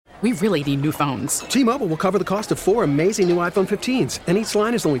we really need new phones. T-Mobile will cover the cost of 4 amazing new iPhone 15s, and each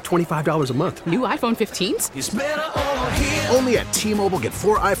line is only $25 a month. New iPhone 15s? It's better over here. Only at T-Mobile, get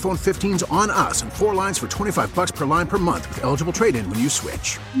 4 iPhone 15s on us and 4 lines for $25 per line per month with eligible trade-in when you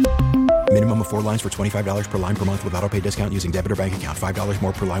switch. Minimum of 4 lines for $25 per line per month with autopay discount using debit or bank account. $5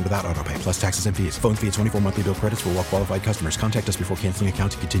 more per line without autopay, plus taxes and fees. Phone fee at 24 monthly bill credits for well-qualified customers. Contact us before canceling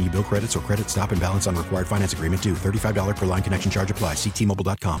account to continue bill credits or credit stop and balance on required finance agreement due. $35 per line connection charge applies. See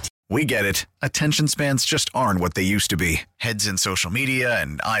T-Mobile.com. We get it. Attention spans just aren't what they used to be. Heads in social media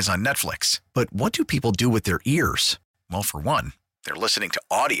and eyes on Netflix. But what do people do with their ears? Well, for one, they're listening to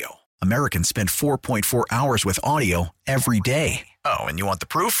audio. Americans spend 4.4 hours with audio every day. Oh, and you want the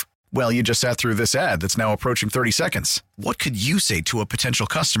proof? Well, you just sat through this ad that's now approaching 30 seconds. What could you say to a potential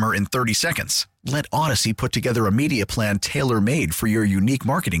customer in 30 seconds? Let Odyssey put together a media plan tailor-made for your unique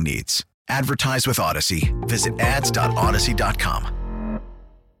marketing needs. Advertise with Odyssey. Visit ads.odyssey.com.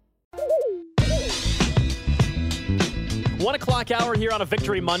 1 o'clock hour here on a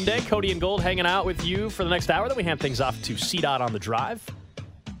Victory Monday. Cody and Gold hanging out with you for the next hour. Then we hand things off to C-Dot on the drive.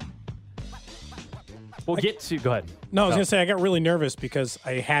 We'll get to... Go ahead. No, I was going to say, I got really nervous because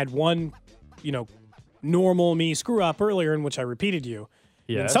I had one, normal me screw up earlier in which I repeated you.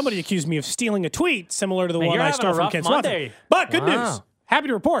 Yes. And somebody accused me of stealing a tweet similar to the Man, one you're I having stole a from rough Ken Monday. Swanson. But good Wow. news. Happy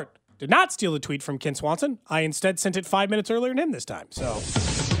to report. Did not steal the tweet from Ken Swanson. I instead sent it 5 minutes earlier than him this time. So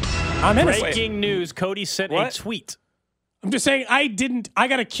I'm innocent. Breaking news. Cody sent a tweet. I'm just saying I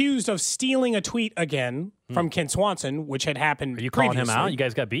got accused of stealing a tweet again from Ken Swanson, which had happened Are you calling previously. him out? You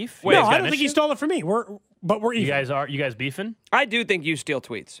guys got beef? No, I don't think he stole it from me. We're even. You guys beefing? I do think you steal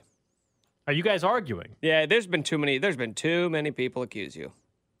tweets. Are you guys arguing? Yeah, there's been too many people accuse you.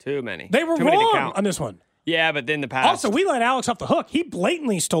 Too many. They were too many to wrong count. on this one. Yeah, but then the past. Also, we let Alex off the hook. He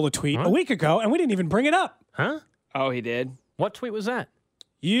blatantly stole a tweet a week ago, and we didn't even bring it up. Huh? Oh, he did? What tweet was that?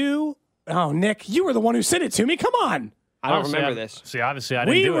 Nick, you were the one who sent it to me. Come on. I don't remember this. See, obviously, I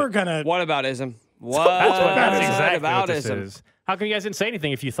didn't do it. What aboutism? That's exactly what this aboutism? is. How come you guys didn't say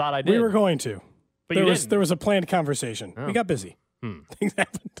anything if you thought I did? We were going to. But there was a planned conversation. We got busy. Things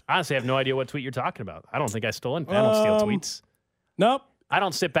happened. Honestly, I have no idea what tweet you're talking about. I don't think I stole it. I don't steal tweets. Nope. I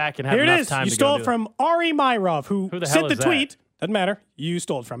don't sit back and have Here it enough is. time You to stole go it from Ari Myrov, who the hell sent the is that? tweet. Doesn't matter. You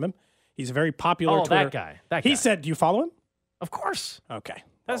stole it from him. He's a very popular Oh, Twitter. that guy. He said, do you follow him? Of course. Okay.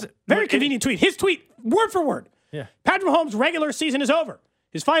 That's Very convenient tweet. His tweet, word for word. Yeah. Patrick Mahomes' regular season is over.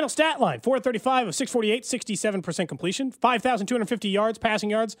 His final stat line, 435 of 648, 67% completion, 5,250 yards, passing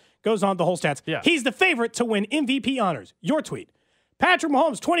yards, goes on the whole stats. Yeah. He's the favorite to win MVP honors. Your tweet. Patrick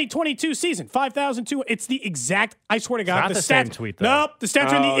Mahomes' 2022 season, 5,002. It's the exact, I swear to God. Not the stats, same tweet, though. Nope. The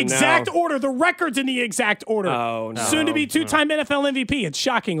stats are in the Oh, exact no. order. The record's in the exact order. Oh, no. Soon to be two-time NFL MVP. It's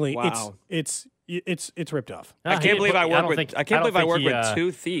shockingly, Wow. it's ripped off. I can't believe I work with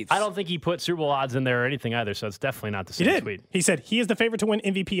two thieves. I don't think he put Super Bowl odds in there or anything either, so it's definitely not the He same did. tweet. He said he is the favorite to win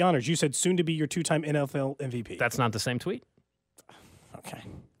MVP honors. You said soon to be your two-time NFL MVP. That's not the same tweet? Okay.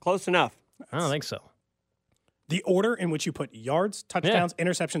 Close enough. I don't think so. The order in which you put yards, touchdowns,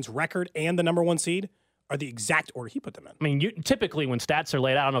 interceptions, record, and the number one seed are the exact order he put them in. I mean, typically when stats are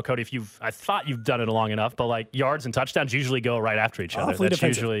laid out, I don't know, Cody, I thought you've done it long enough, but like yards and touchdowns usually go right after each other. Awfully That's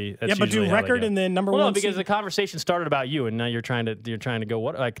defensive. usually Yeah, but do usually how they record go. and then number well, one no, because seed? the conversation started about you, and now you're trying to go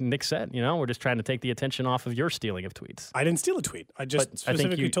what? Like Nick said, we're just trying to take the attention off of your stealing of tweets. I didn't steal a tweet. I just But I think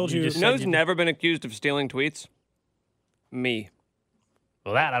specifically told you. just You know said who's you- never been accused of stealing tweets? Me.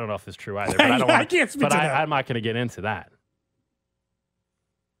 Well, that I don't know if it's true either. But I don't. I want, can't speak but to that. I'm not going to get into that.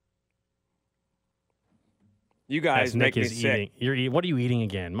 You guys As make Nick me is sick. eating. What are you eating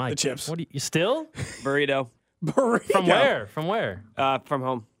again, Mike? The chips. What you still? Burrito. Burrito. From where? From where? From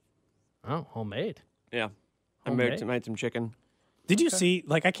home. Oh, homemade. Yeah. I Homemade? made some chicken. Did you see?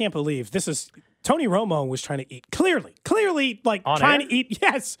 Like, I can't believe this is. Tony Romo was trying to eat clearly, like On trying air? to eat.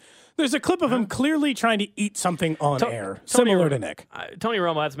 Yes, there's a clip of him clearly trying to eat something on air, similar to Nick. Tony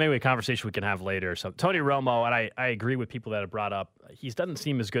Romo, that's maybe a conversation we can have later. So Tony Romo, and I agree with people that have brought up, he doesn't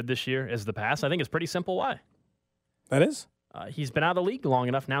seem as good this year as the past. I think it's pretty simple why. That is? He's been out of the league long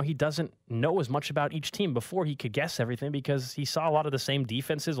enough now. He doesn't know as much about each team. Before he could guess everything because he saw a lot of the same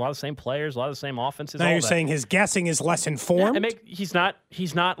defenses, a lot of the same players, a lot of the same offenses. Now all you're that. saying his guessing is less informed? He's not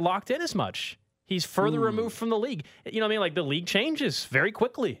locked in as much. He's further removed from the league. You know what I mean? Like the league changes very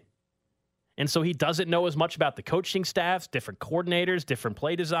quickly. And so he doesn't know as much about the coaching staffs, different coordinators, different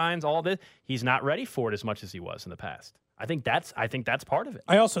play designs, all this. He's not ready for it as much as he was in the past. I think that's part of it.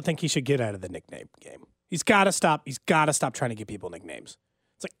 I also think he should get out of the nickname game. He's got to stop. He's got to stop trying to give people nicknames.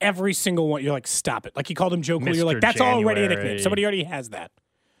 It's like every single one. You're like, stop it. Like he called him Joe Cool. You're like, that's already a nickname. Somebody already has that.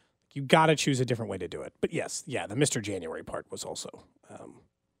 You got to choose a different way to do it. But yes, the Mr. January part was also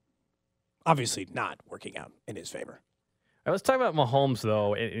Obviously not working out in his favor. All right, let's talk about Mahomes,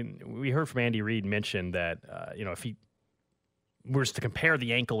 though. We heard from Andy Reid mention that, if he was to compare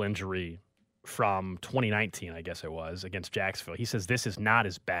the ankle injury from 2019, I guess it was, against Jacksonville, he says this is not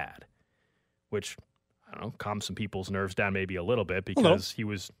as bad, which, I don't know, calms some people's nerves down maybe a little bit because he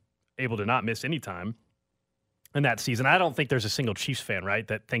was able to not miss any time in that season. I don't think there's a single Chiefs fan, right,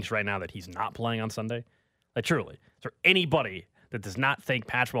 that thinks right now that he's not playing on Sunday. Like, truly. Is there anybody that does not think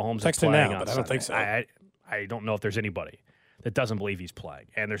Patrick Mahomes is playing on Sunday? I don't think so. I don't know if there's anybody that doesn't believe he's playing.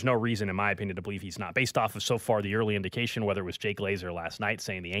 And there's no reason, in my opinion, to believe he's not. Based off of so far the early indication, whether it was Jake Glazer last night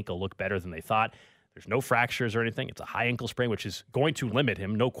saying the ankle looked better than they thought, there's no fractures or anything. It's a high ankle sprain, which is going to limit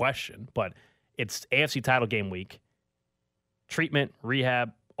him, no question. But it's AFC title game week. Treatment,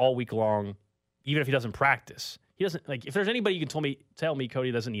 rehab, all week long. Even if he doesn't practice. He doesn't, like, if there's anybody you can tell me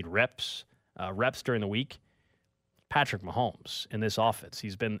Cody doesn't need reps during the week, Patrick Mahomes in this offense.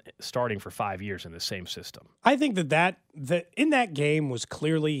 He's been starting for 5 years in the same system. I think that in that game was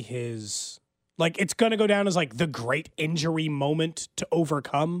clearly his, like, it's going to go down as like the great injury moment to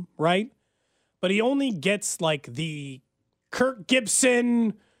overcome, right? But he only gets like the Kirk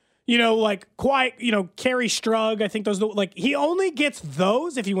Gibson, like quiet, Kerry Strug. I think those, like, he only gets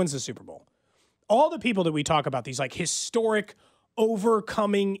those if he wins the Super Bowl. All the people that we talk about, these like historic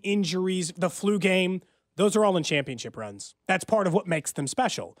overcoming injuries, the flu game, those are all in championship runs. That's part of what makes them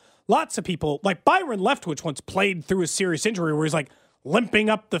special. Lots of people, like Byron Leftwich once played through a serious injury where he's like limping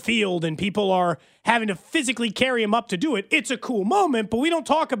up the field and people are having to physically carry him up to do it. It's a cool moment, but we don't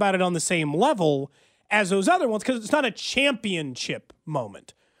talk about it on the same level as those other ones because it's not a championship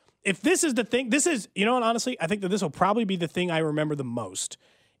moment. If this is the thing, this is, and honestly, I think that this will probably be the thing I remember the most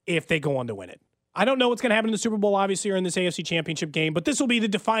if they go on to win it. I don't know what's going to happen in the Super Bowl, obviously, or in this AFC Championship game, but this will be the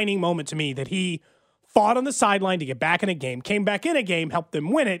defining moment to me that he fought on the sideline to get back in a game, came back in a game, helped them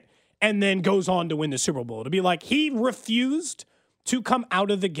win it, and then goes on to win the Super Bowl. To be like, he refused to come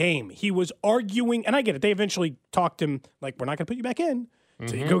out of the game. He was arguing, and I get it. They eventually talked him, like, we're not going to put you back in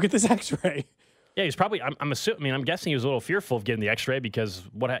until you go get this x-ray. Yeah, he's probably, I'm guessing he was a little fearful of getting the x-ray because,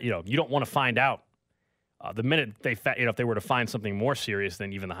 you don't want to find out the minute if they were to find something more serious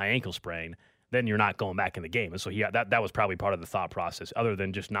than even the high ankle sprain, then you're not going back in the game. And so that was probably part of the thought process. Other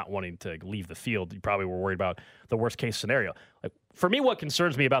than just not wanting to leave the field, you probably were worried about the worst case scenario. Like, for me, what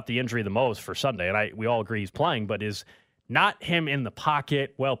concerns me about the injury the most for Sunday, and we all agree he's playing, but is not him in the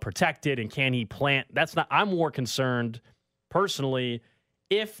pocket, well protected, and can he plant? I'm more concerned personally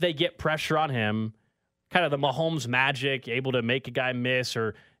if they get pressure on him, kind of the Mahomes magic, able to make a guy miss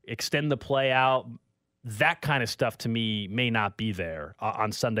or extend the play out. That kind of stuff to me may not be there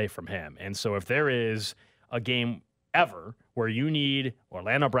on Sunday from him. And so if there is a game ever where you need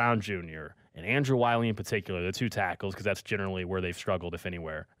Orlando Brown Jr. and Andrew Wiley in particular, the two tackles, because that's generally where they've struggled, if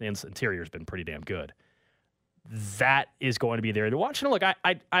anywhere. The interior's been pretty damn good. That is going to be there to watch. And look,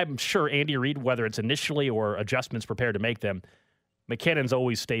 I'm sure Andy Reid, whether it's initially or adjustments prepared to make them, McKinnon's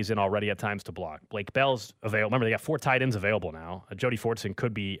always stays in already at times to block. Blake Bell's available. Remember, they got 4 tight ends available now. Jody Fortson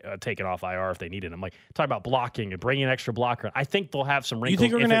could be taken off IR if they needed him. Like, talking about blocking and bringing an extra blocker. I think they'll have some wrinkles. You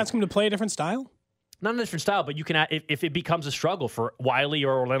think we're going to ask him to play a different style? Not a different style, but you can. If it becomes a struggle for Wiley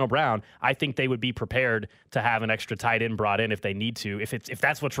or Orlando Brown, I think they would be prepared to have an extra tight end brought in if they need to, if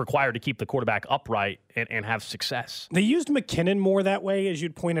that's what's required to keep the quarterback upright and have success. They used McKinnon more that way, as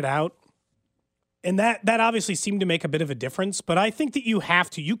you'd pointed out. And that obviously seemed to make a bit of a difference, but I think that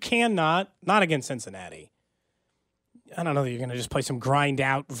you cannot, not against Cincinnati. I don't know that you're going to just play some grind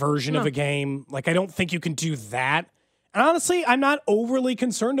out version of a game. Like, I don't think you can do that. And honestly, I'm not overly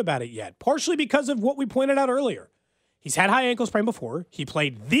concerned about it yet, partially because of what we pointed out earlier. He's had high ankle sprain before. He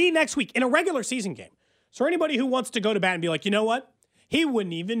played the next week in a regular season game. So anybody who wants to go to bat and be like, you know what? He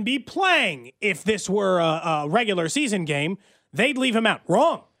wouldn't even be playing if this were a regular season game. They'd leave him out.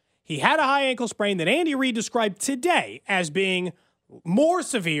 Wrong. He had a high ankle sprain that Andy Reid described today as being more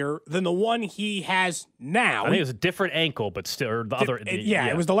severe than the one he has now. I think it was a different ankle, but still the other.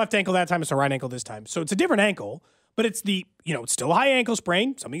 It was the left ankle that time. It's the right ankle this time. So it's a different ankle, but it's it's still a high ankle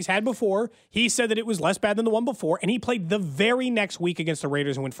sprain, something he's had before. He said that it was less bad than the one before, and he played the very next week against the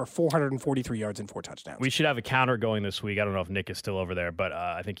Raiders and went for 443 yards and 4 touchdowns. We should have a counter going this week. I don't know if Nick is still over there, but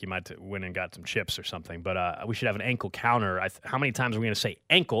I think he might win and got some chips or something. But we should have an ankle counter. How many times are we going to say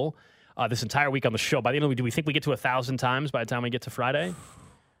ankle this entire week on the show? By the end of the week, do we think we get to 1,000 times by the time we get to Friday?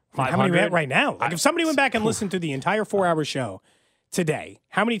 How many are we at right now? Like, if somebody went back and listened to the entire 4-hour show today,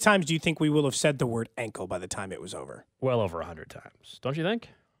 how many times do you think we will have said the word ankle by the time it was over? Well over 100 times. Don't you think?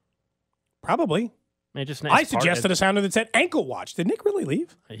 Probably. I suggested a sounder that said ankle watch. Did Nick really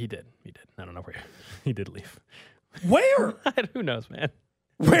leave? He did. I don't know where. He did leave. Where? Who knows, man?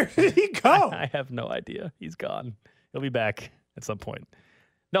 Where did he go? I have no idea. He's gone. He'll be back at some point.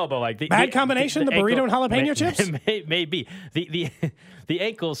 No, but like bad combination, the burrito and jalapeno chips? Maybe. The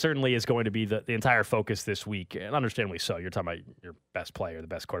ankle certainly is going to be the entire focus this week, and understandably so. You're talking about your best player, the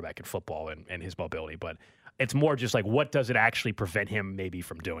best quarterback in football, and his mobility, but it's more just like, what does it actually prevent him maybe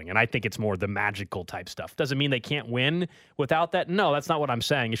from doing? And I think it's more the magical type stuff. Doesn't mean they can't win without that. No, that's not what I'm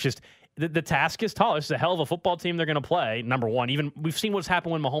saying. It's just the task is tall. This is a hell of a football team they're going to play, number one. Even we've seen what's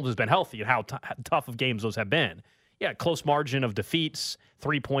happened when Mahomes has been healthy and how tough of games those have been. Yeah, close margin of defeats,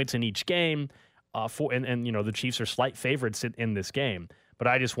 3 points in each game, and the Chiefs are slight favorites in this game. But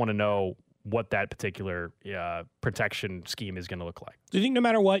I just want to know what that particular protection scheme is going to look like. Do you think no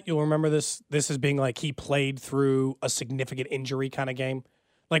matter what, you'll remember this as being like he played through a significant injury kind of game?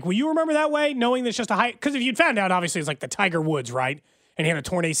 Like, will you remember that way, knowing that it's just a high? Because if you'd found out, obviously, it's like the Tiger Woods, right? And he had a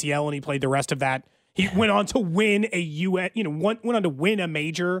torn ACL and he played the rest of that. He went on to win went on to win a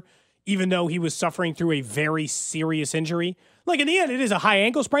major, even though he was suffering through a very serious injury. Like, in the end, it is a high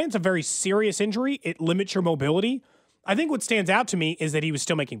ankle sprain. It's a very serious injury. It limits your mobility. I think what stands out to me is that he was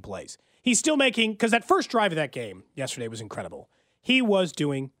still making plays. He's still making, because that first drive of that game yesterday was incredible. He was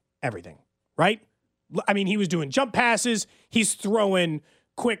doing everything, right? I mean, he was doing jump passes. He's throwing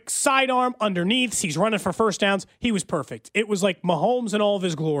quick sidearm underneath. He's running for first downs. He was perfect. It was like Mahomes in all of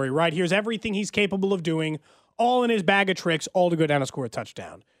his glory, right? Here's everything he's capable of doing, all in his bag of tricks, all to go down and score a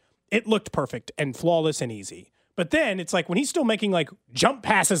touchdown. It looked perfect and flawless and easy. But then it's like when he's still making like jump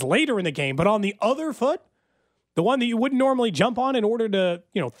passes later in the game, but on the other foot, the one that you wouldn't normally jump on in order to,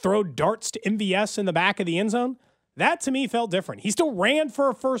 throw darts to MVS in the back of the end zone, that to me felt different. He still ran for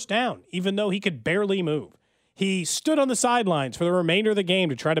a first down, even though he could barely move. He stood on the sidelines for the remainder of the game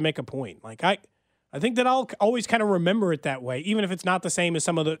to try to make a point. Like, I think that I'll always kind of remember it that way, even if it's not the same as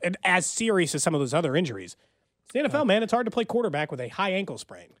as serious as some of those other injuries. It's the NFL, man. It's hard to play quarterback with a high ankle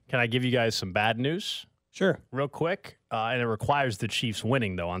sprain. Can I give you guys some bad news? Sure. Real quick. And it requires the Chiefs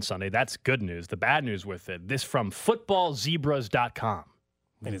winning, though, on Sunday. That's good news. The bad news with it, this from footballzebras.com.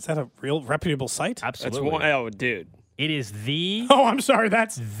 And is that a real reputable site? Absolutely. Oh, dude. It is the... Oh, I'm sorry.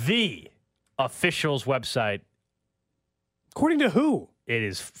 That's... the officials website. According to who? It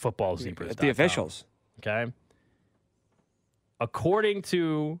is footballzebras.com. The officials. Okay. According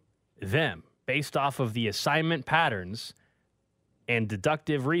to them, based off of the assignment patterns and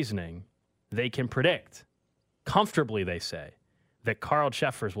deductive reasoning, they can predict, comfortably they say, that Carl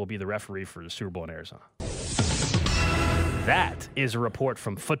Cheffers will be the referee for the Super Bowl in Arizona. That is a report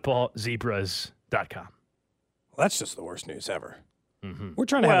from footballzebras.com. Well, that's just the worst news ever. Mm-hmm. We're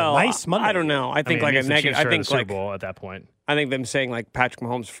trying to have a nice Monday. I don't know. I think like a negative. I think Super like Bowl at that point. I think them saying like Patrick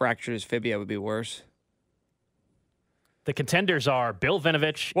Mahomes fractured his fibia would be worse. The contenders are Bill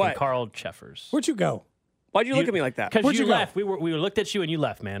Vinovich and Carl Cheffers. Where'd you go? Why'd you look at me like that? Because you left. We looked at you and you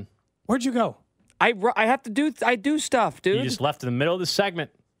left, man. Where'd you go? I have to do. I do stuff, dude. You just left in the middle of the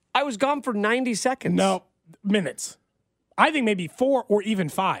segment. I was gone for 90 seconds. No, minutes. I think maybe 4 or even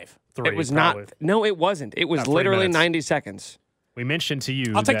 5. 3, it was probably. not. No, it wasn't. It was Not 3 literally minutes. 90 seconds. We mentioned to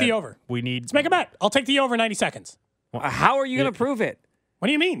you I'll take that the over. We need... Let's make a bet. I'll take the over 90 seconds. How are you going to prove it? What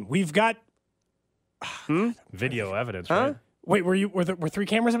do you mean? We've got video evidence, Huh? right? Wait, were 3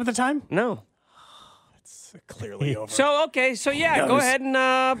 cameras up at the time? No. It's clearly over. So yeah, go ahead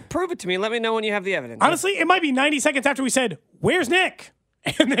and prove it to me. Let me know when you have the evidence. Honestly, it might be 90 seconds after we said, "Where's Nick?"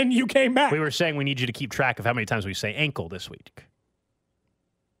 And then you came back. We were saying we need you to keep track of how many times we say ankle this week.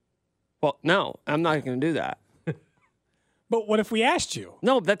 Well, no, I'm not going to do that. But what if we asked you?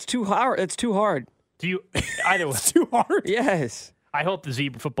 No, that's too hard. That's too hard. Do you... Either way. It's too hard. Yes. I hope the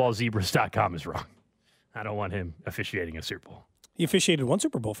footballzebras.com is wrong. I don't want him officiating a Super Bowl. He officiated 1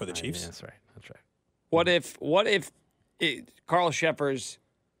 Super Bowl for the Chiefs. Yeah, that's right. That's right. What if Carl Cheffers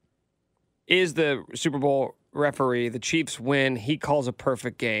is the Super Bowl referee, the Chiefs win, he calls a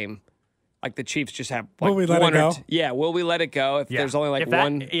perfect game. Like the Chiefs just have like will we let it go? Will we let it go if there's only like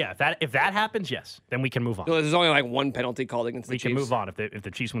one? Yeah, if that happens, yes, then we can move on. So there's only like one penalty called against the We Chiefs. can move on if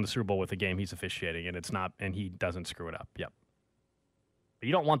the Chiefs win the Super Bowl with a game he's officiating and it's not, and he doesn't screw it up. Yep. But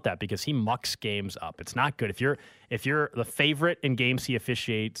you don't want that because he mucks games up. It's not good. If you're the favorite in games he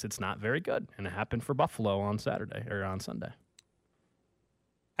officiates, it's not very good. And it happened for Buffalo on Saturday or on Sunday.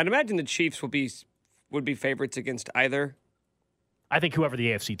 I'd imagine the Chiefs would be favorites against either. I think whoever the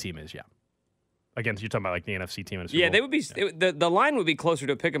AFC team is, yeah. Against, you're talking about like the NFC team in a Super Bowl. They would be. The line would be closer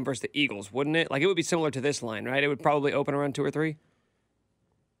to a pick 'em versus the Eagles, wouldn't it? Like it would be similar to this line, right? It would probably open around 2 or 3.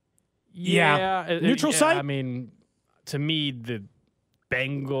 Yeah. Neutral site? I mean, to me, the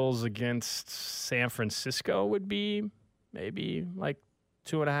Bengals against San Francisco would be maybe like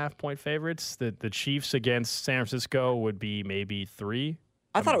 2.5 point favorites. The Chiefs against San Francisco would be maybe 3.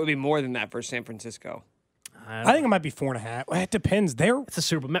 I thought it would be more than that for San Francisco. I think it might be 4.5. It depends. It's a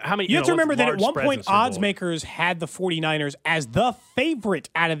Super Bowl. How many? You have to remember that at one point, odds make. makers had the 49ers as the favorite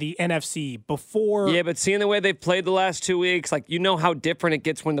out of the NFC before. Yeah, but seeing the way they've played the last 2 weeks, like, you know how different it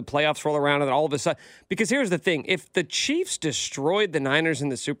gets when the playoffs roll around and all of a sudden. Because here's the thing. If the Chiefs destroyed the Niners in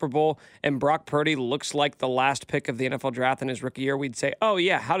the Super Bowl and Brock Purdy looks like the last pick of the NFL draft in his rookie year, we'd say, oh,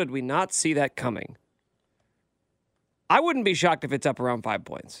 yeah, how did we not see that coming? I wouldn't be shocked if it's up around 5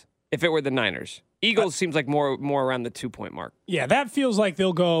 points, if it were the Niners. Eagles seems like more around the 2-point mark. Yeah, that feels like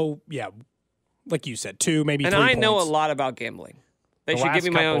they'll go, like you said, 2, maybe 3 And I points. know a lot about gambling. They should give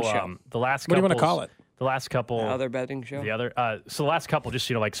me my own show. The last What do you want to couples- call it? The last couple. Other betting show? The other. So the last couple, just,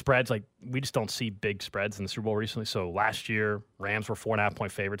 like spreads, like we just don't see big spreads in the Super Bowl recently. So last year, Rams were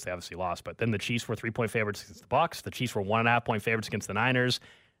 4.5-point favorites. They obviously lost. But then the Chiefs were 3-point favorites against the Bucs. The Chiefs were 1.5-point favorites against the Niners.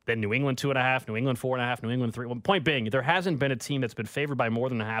 Then New England 2.5, New England 4.5, New England 3. Well, point being, there hasn't been a team that's been favored by more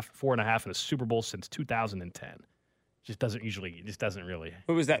than 4.5 in a Super Bowl since 2010. Just doesn't really.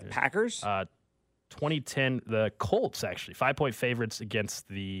 Who was that? Packers? 2010, the Colts actually 5-point favorites against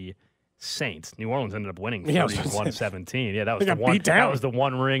the Saints. New Orleans ended up winning Yeah, I was gonna 31-17. Yeah, that was They the got one. beat down. That was the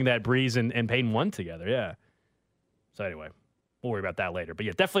one ring that Breeze and Payton won together. Yeah. So anyway, we'll worry about that later. But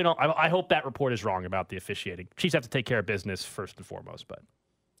yeah, definitely don't. I hope that report is wrong about the officiating. Chiefs have to take care of business first and foremost. But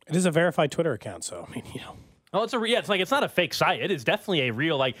It is a verified Twitter account, so, I mean, oh, it's not a fake site. It is definitely a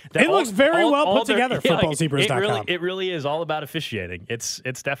real It looks very well put together, footballzebras.com. It really is all about officiating. It's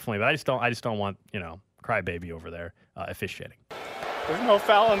definitely. But I just don't want crybaby over there officiating. There's no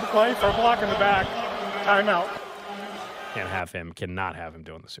foul in the play for a block in the back. Timeout. Cannot have him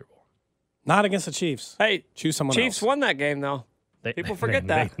doing the Super Bowl. Not against the Chiefs. Hey, choose someone Chiefs else. won that game, though. People forget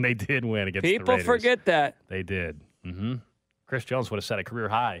that. They did win against the People Raiders. forget that. They did. Mm-hmm. Chris Jones would have set a career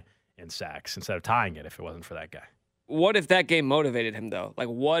high in sacks instead of tying it if it wasn't for that guy. What if that game motivated him, though? Like,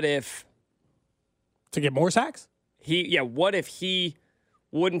 what if To get more sacks? what if he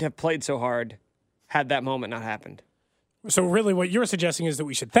wouldn't have played so hard had that moment not happened? So really what you're suggesting is that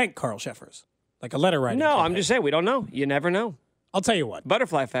we should thank Carl Sheffers, like a letter writing. No, campaign. I'm just saying we don't know. You never know. I'll tell you what.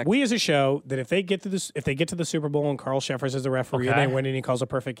 Butterfly effect. We as a show that if they get to the Super Bowl and Carl Sheffers is the referee and they win and he calls a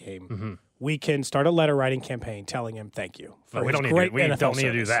perfect game, we can start a letter writing campaign telling him thank you. For we his don't need great we NFL don't need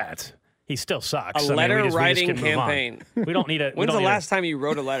to do service. that. He still sucks. A letter we just writing can move on. campaign. We don't need a. When's the last time you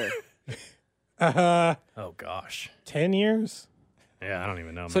wrote a letter? Oh gosh. 10 years? Yeah, I don't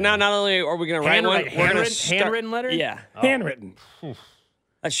even know. So now not only are we going to write one, we're going to handwritten letter. Yeah. Handwritten.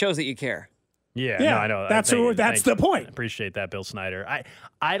 That shows that you care. Yeah, Yeah, no, I know. that's Thank who- you. that's Thank the you. point. I appreciate that, Bill Snyder.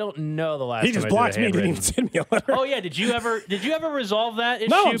 I don't know the last. He just time I blocked did a me. Didn't even handwritten- send me a letter. Oh yeah, did you ever resolve that issue?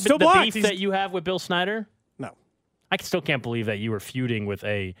 No, I'm still the blocked. beef He's- that you have with Bill Snyder? No. I still can't believe that you were feuding with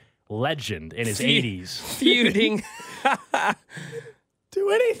a legend in his 80s. Feuding. Do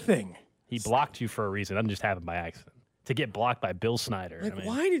anything. He blocked you for a reason. It doesn't just happen by accident. To get blocked by Bill Snyder. Like,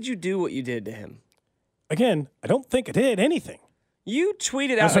 why did you do what you did to him? Again, I don't think I did anything. You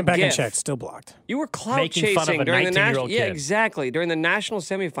tweeted I out a went back and GIF. checked. Still blocked. You were clout Making fun of chasing a during the 19-year-old national. Yeah, kid. exactly. During the national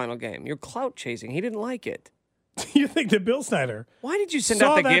semifinal game, you're clout chasing. He didn't like it. You think that Bill Snyder? Why did you send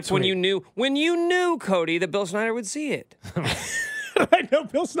Saw out the that GIF when tweet. you knew Cody that Bill Snyder would see it? I know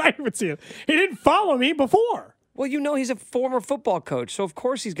Bill Snyder would see it. He didn't follow me before. Well, you know he's a former football coach, so of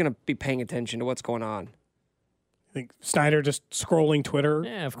course he's going to be paying attention to what's going on. I think Snyder just scrolling Twitter.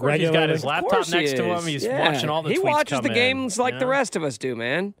 Yeah, of course. He's got his regularly. Of laptop course he next to him. is. He's Yeah. watching all the He tweets watches come the games in, like you the know? rest of us do,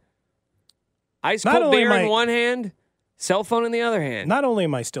 man. Ice Not cold only beer am in I- one hand, cell phone in the other hand. Not only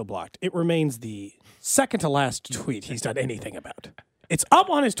am I still blocked, it remains the second to last tweet he's done anything about. It's up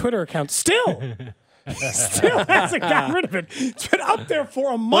on his Twitter account still. He still hasn't gotten rid of it. It's been up there for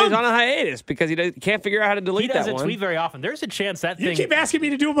a Well, month. he's on a hiatus because he can't figure out how to delete He that doesn't one. tweet very often. There's a chance that You thing. keep asking me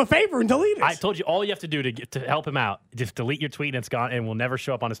to do him a favor and delete it. I told you all you have to do to help him out. Just delete your tweet and it's gone and will never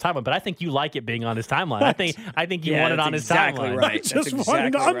show up on his timeline. But I think you like it being on his timeline. I think you Yeah, want it that's on his exactly timeline. right. I That's just want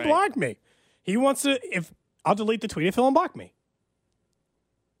him to exactly right. unblock me. He wants to. If I'll delete the tweet if he'll unblock me.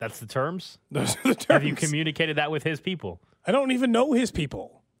 That's the terms. Those are the terms. Have you communicated that with his people? I don't even know his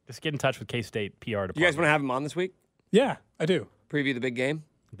people. Just get in touch with K-State PR department. You guys want to have him on this week? Yeah, I do. Preview the big game?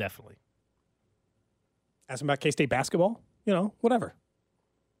 Definitely. Ask him about K-State basketball. You know, whatever.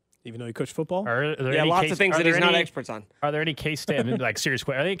 Even though he coached football. Are there Yeah, any lots of things that he's not experts on. Are there any K-State, I mean, like serious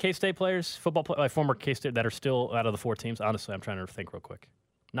questions? Are there any K-State players, like former K-State that are still out of the 4 teams? Honestly, I'm trying to think real quick.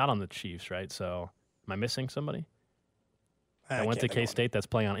 Not on the Chiefs, right? So am I missing somebody that went to K-State that's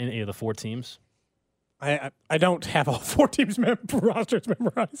playing on any of the 4 teams? I don't have all 4 teams rosters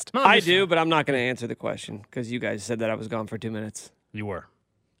memorized. I do, but I'm not going to answer the question because you guys said that I was gone for 2 minutes. You were.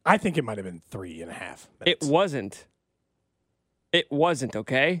 I think it might have been 3.5 minutes. It wasn't. It wasn't,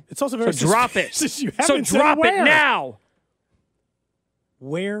 okay? It's also very So drop it. suspicious. You So haven't said drop it where. now.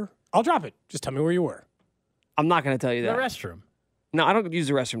 Where? I'll drop it. Just tell me where you were. I'm not going to tell you The that. restroom. No, I don't use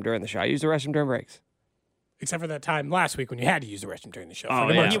the restroom during the show. I use the restroom during breaks. Except for that time last week when you had to use the restroom during the show. Oh, For an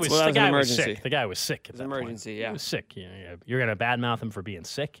yeah. He emergency. was, Well, that the was an guy was emergency. sick. The guy was sick. At It was that an point. emergency, He yeah. was sick. You're going to badmouth him for being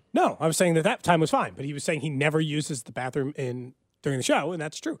sick? No, I was saying that time was fine, but he was saying he never uses the bathroom during the show, and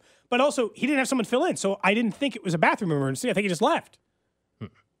that's true. But also, he didn't have someone fill in, so I didn't think it was a bathroom emergency. I think he just left.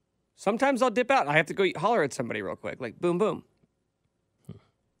 Sometimes I'll dip out. I have to go holler at somebody real quick, like boom, boom.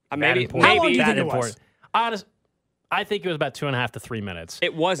 Maybe. How long do you think it was? I think it was about 2.5 to 3 minutes.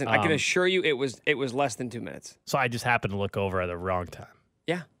 It wasn't. I can assure you it was less than 2 minutes. So I just happened to look over at the wrong time.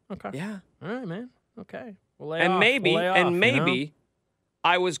 Yeah. Okay. Yeah. All right, man. Okay. We'll lay And off. maybe, We'll lay off, maybe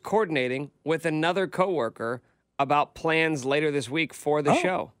I was coordinating with another coworker about plans later this week for the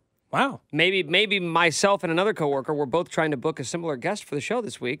show. Wow. Maybe myself and another coworker were both trying to book a similar guest for the show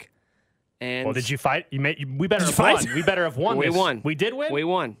this week. And Well, did you fight? We better have fight? won. We better have won. We this. won. We did win? We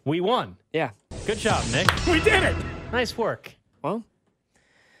won. We won. Yeah. Good job, Nick. We did it. Nice work. Well,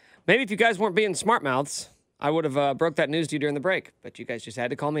 maybe if you guys weren't being smart mouths, I would have broke that news to you during the break. But you guys just had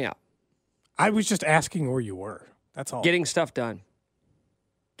to call me out. I was just asking where you were. That's all. Getting stuff done.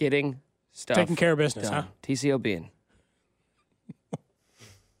 Getting stuff Taking care of business, done. huh? TCOBing.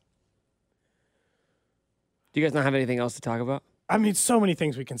 Do you guys not have anything else to talk about? I mean, so many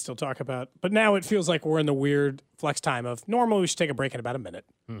things we can still talk about, but now it feels like we're in the weird flex time of normally we should take a break in about a minute.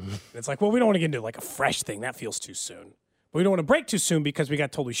 Mm-hmm. It's like, well, we don't want to get into like a fresh thing. That feels too soon. But we don't want to break too soon because we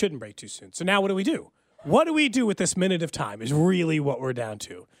got told we shouldn't break too soon. So now what do we do? What do we do with this minute of time is really what we're down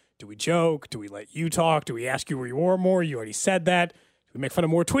to. Do we joke? Do we let you talk? Do we ask you where you were more? You already said that. Do we make fun of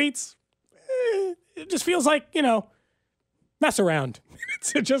more tweets? It just feels like, mess around.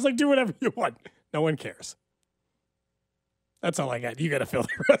 It's just like do whatever you want. No one cares. That's all I got. You got to fill the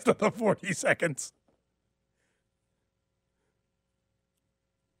rest of the 40 seconds.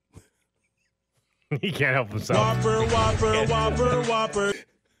 He can't help himself. Whopper.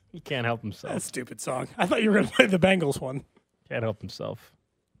 He can't help himself. That stupid song. I thought you were going to play the Bengals one. Can't help himself.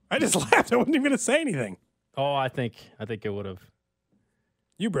 I just laughed. I wasn't even going to say anything. Oh, I think it would have.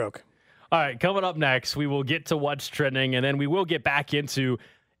 You broke. All right, coming up next, we will get to what's trending, and then we will get back into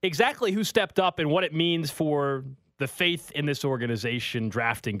exactly who stepped up and what it means for the faith in this organization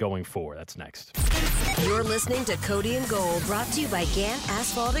drafting going forward. That's next. You're listening to Cody and Gold, brought to you by Gant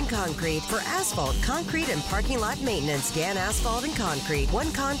Asphalt and Concrete. For asphalt, concrete, and parking lot maintenance, Gant Asphalt and Concrete.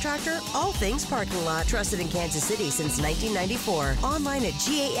 One contractor, all things parking lot. Trusted in Kansas City since 1994. Online at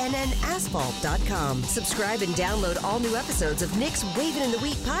GANNasphalt.com. Subscribe and download all new episodes of Nick's Wavin' in the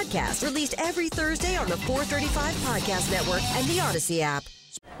Wheat podcast, released every Thursday on the 435 Podcast Network and the Odyssey app.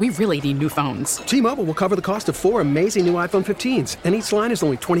 We really need new phones. T-Mobile will cover the cost of 4 amazing new iPhone 15s, and each line is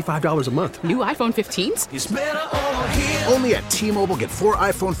only $25 a month. New iPhone 15s? Only at T-Mobile, get 4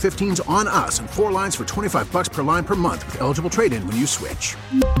 iPhone 15s on us and 4 lines for $25 per line per month with eligible trade-in when you switch.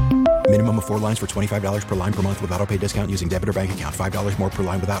 Minimum of 4 lines for $25 per line per month with auto-pay discount using debit or bank account. $5 more per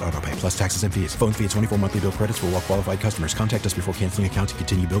line without auto-pay, plus taxes and fees. Phone fee at 24 monthly bill credits for well-qualified customers. Contact us before canceling account to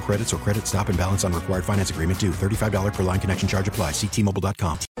continue bill credits or credit stop and balance on required finance agreement due. $35 per line connection charge applies. See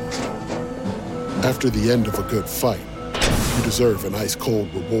T-Mobile.com. After the end of a good fight, you deserve an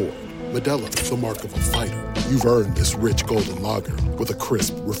ice-cold reward. Modelo is the mark of a fighter. You've earned this rich golden lager with a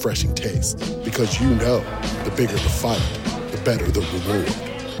crisp, refreshing taste. Because you know, the bigger the fight, the better the reward.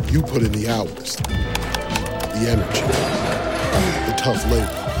 You put in the hours, the energy, the tough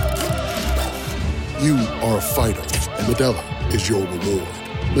labor. You are a fighter, and Modelo is your reward.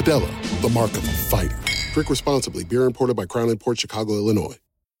 Modelo, the mark of a fighter. Drink responsibly. Beer imported by Crown Imports, Chicago, Illinois.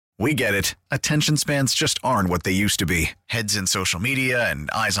 We get it. Attention spans just aren't what they used to be. Heads in social media and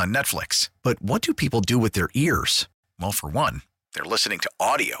eyes on Netflix. But what do people do with their ears? Well, for one, they're listening to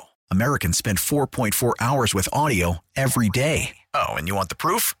audio. Americans spend 4.4 hours with audio every day. Oh, and you want the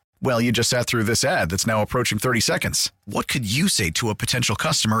proof? Well, you just sat through this ad that's now approaching 30 seconds. What could you say to a potential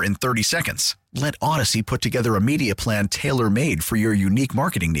customer in 30 seconds? Let Odyssey put together a media plan tailor-made for your unique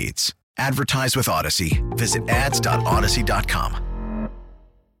marketing needs. Advertise with Odyssey. Visit ads.odyssey.com.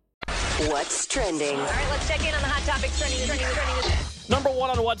 What's trending? All right, let's check in on the hot topics trending. Number one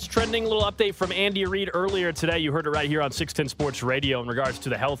on what's trending, a little update from Andy Reid earlier today. You heard it right here on 610 Sports Radio in regards to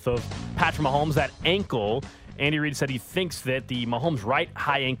the health of Patrick Mahomes, that ankle. Andy Reid said he thinks that the Mahomes right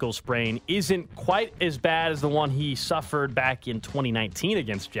high ankle sprain isn't quite as bad as the one he suffered back in 2019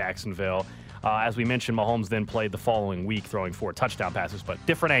 against Jacksonville. As we mentioned, Mahomes then played the following week, throwing 4 touchdown passes, but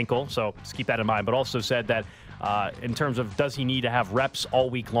different ankle, so just keep that in mind. But also said that In terms of does he need to have reps all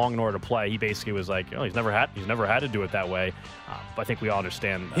week long in order to play, he basically was like, he's never had to do it that way. But I think we all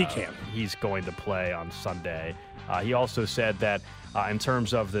understand he's going to play on Sunday. He also said that in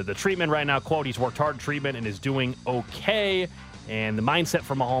terms of the treatment right now, quote, he's worked hard in treatment and is doing okay. And the mindset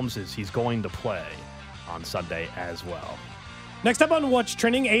for Mahomes is he's going to play on Sunday as well. Next up on What's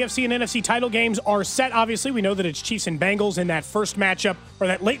Trending, AFC and NFC title games are set. Obviously, we know that it's Chiefs and Bengals in that first matchup, or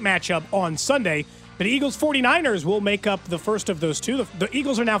that late matchup on Sunday. But Eagles 49ers will make up the first of those two. The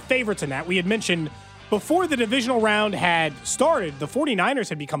Eagles are now favorites in that. We had mentioned before the divisional round had started, the 49ers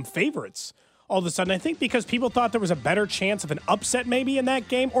had become favorites all of a sudden. I think because people thought there was a better chance of an upset maybe in that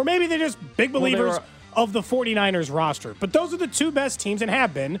game, or maybe they're just big believers of the 49ers roster. But those are the two best teams and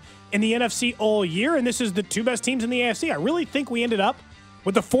have been in the NFC all year, and this is the two best teams in the AFC. I really think we ended up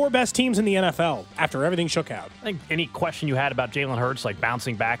with the four best teams in the NFL after everything shook out. I think any question you had about Jalen Hurts, like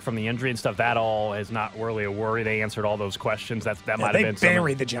bouncing back from the injury and stuff, that all is not really a worry. They answered all those questions. That might have been they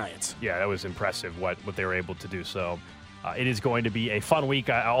buried the Giants. Yeah, that was impressive what they were able to do. So it is going to be a fun week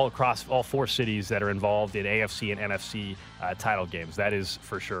all across all four cities that are involved in AFC and NFC title games. That is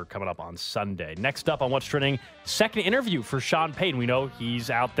for sure coming up on Sunday. Next up on What's Trending, second interview for Sean Payton. We know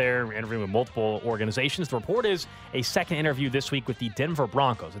he's out there interviewing with multiple organizations. The report is a second interview this week with the Denver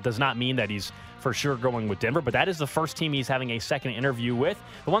Broncos. It does not mean that he's for sure going with Denver, but that is the first team he's having a second interview with.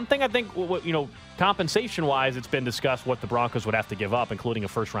 The one thing I think, compensation-wise, it's been discussed what the Broncos would have to give up, including a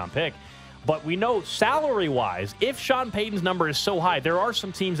first-round pick. But we know salary-wise, if Sean Payton's number is so high, there are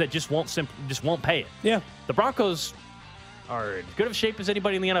some teams that just won't pay it. Yeah. The Broncos are as good of shape as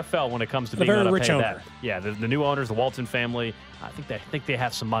anybody in the NFL when it comes to being able to pay that. Yeah, the new owners, the Walton family, I think they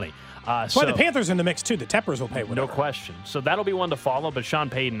have some money. That's why the Panthers in the mix, too. The Teppers will pay whatever. No question. So that'll be one to follow. But Sean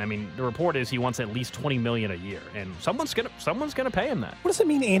Payton, I mean, the report is he wants at least $20 million a year, and someone's gonna pay him that. What does it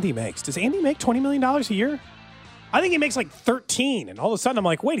mean Andy makes? Does Andy make $20 million a year? I think he makes like 13, and all of a sudden I'm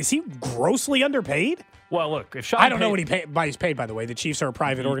like, wait, is he grossly underpaid? Well, look, if Sean I don't know what he's paid, by the way. The Chiefs are a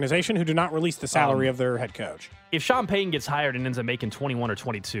private organization who do not release the salary of their head coach. If Sean Payton gets hired and ends up making 21 or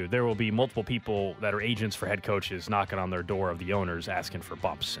 22, there will be multiple people that are agents for head coaches knocking on their door of the owners asking for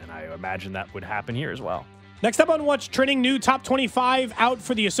bumps, and I imagine that would happen here as well. Next up on What's Trending, new top 25 out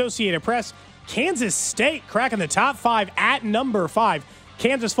for the Associated Press. Kansas State cracking the top 5 at number 5.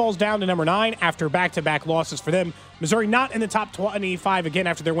 Kansas falls down to number 9 after back-to-back losses for them. Missouri not in the top 25 again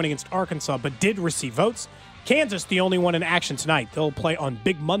after their win against Arkansas, but did receive votes. Kansas, the only one in action tonight. They'll play on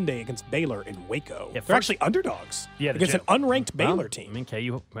Big Monday against Baylor in Waco. They're actually underdogs against an unranked Baylor team. I mean,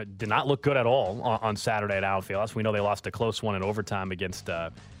 KU did not look good at all on Saturday at Outfield. We know they lost a close one in overtime against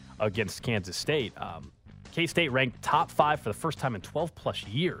Kansas State. K-State ranked top 5 for the first time in 12-plus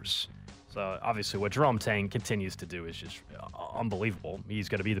years. So, obviously, what Jerome Tang continues to do is just unbelievable. He's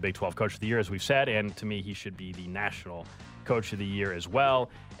going to be the Big 12 Coach of the Year, as we've said, and to me, he should be the National Coach of the Year as well.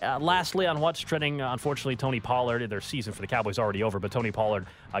 Lastly, on What's Trending, unfortunately, Tony Pollard, their season for the Cowboys is already over, but Tony Pollard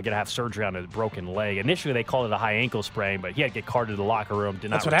going to have surgery on a broken leg. Initially, they called it a high ankle sprain, but he had to get carted to the locker room,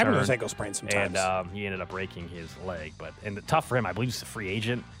 That's what happened to those ankle sprains sometimes. And he ended up breaking his leg. And tough for him, I believe he's a free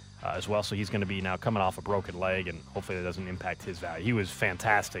agent. As well, so he's going to be now coming off a broken leg, and hopefully that doesn't impact his value. He was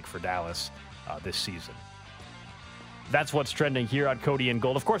fantastic for Dallas this season. That's What's Trending here on Cody and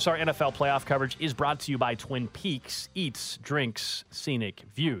Gold. Of course, our NFL playoff coverage is brought to you by Twin Peaks Eats, Drinks, Scenic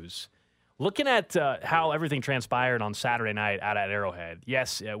Views. Looking at how everything transpired on Saturday night out at Arrowhead,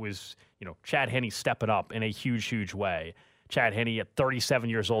 yes, it was Chad Henne stepping up in a huge, huge way. Chad Henne, at 37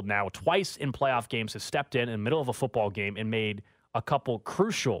 years old now, twice in playoff games, has stepped in the middle of a football game and made a couple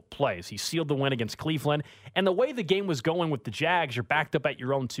crucial plays. He sealed the win against Cleveland. And the way the game was going with the Jags, you're backed up at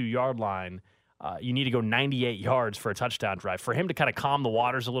your own 2-yard line. You need to go 98 yards for a touchdown drive. For him to kind of calm the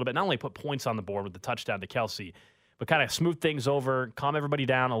waters a little bit, not only put points on the board with the touchdown to Kelsey, but kind of smooth things over, calm everybody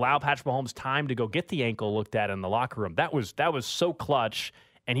down, allow Patrick Mahomes time to go get the ankle looked at in the locker room. That was so clutch,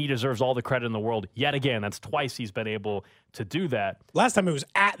 and he deserves all the credit in the world. Yet again, that's twice he's been able to do that. Last time it was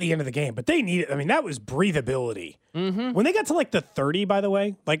at the end of the game, but they needed, that was breathability. Mm-hmm. When they got to like the 30, by the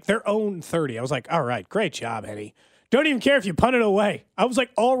way, like their own 30, I was like, all right, great job, Henne. Don't even care if you punt it away. I was like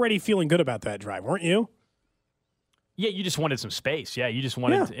already feeling good about that drive, weren't you? Yeah, you just wanted some space. Yeah, you just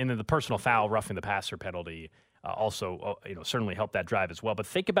wanted, and then the personal foul, roughing the passer penalty also, certainly helped that drive as well. But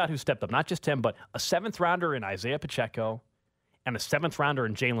think about who stepped up, not just him, but a 7th rounder in Isaiah Pacheco, and a 7th rounder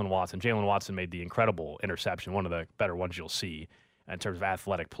in Jalen Watson. Jalen Watson made the incredible interception, one of the better ones you'll see in terms of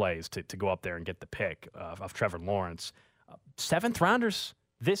athletic plays to go up there and get the pick of Trevor Lawrence. 7th rounders.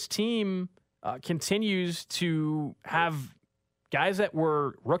 This team continues to have guys that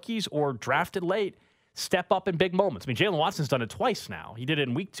were rookies or drafted late step up in big moments. I mean, Jalen Watson's done it twice now. He did it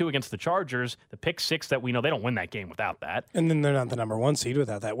in week 2 against the Chargers, the pick 6 that we know they don't win that game without that. And then they're not the number 1 seed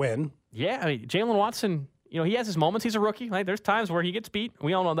without that win. Yeah, I mean, Jalen Watson, he has his moments. He's a rookie. Like, there's times where he gets beat.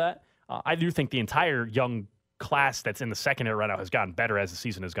 We all know that. I do think the entire young class that's in the secondary right now has gotten better as the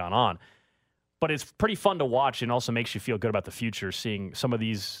season has gone on. But it's pretty fun to watch and also makes you feel good about the future, seeing some of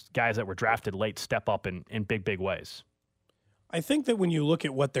these guys that were drafted late step up in big, big ways. I think that when you look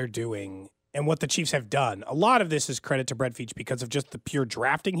at what they're doing and what the Chiefs have done, a lot of this is credit to Brett Veach because of just the pure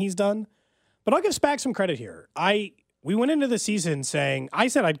drafting he's done. But I'll give Spags some credit here. We went into the season saying, I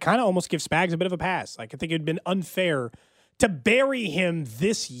said I'd kind of almost give Spags a bit of a pass. Like, I think it would have been unfair to bury him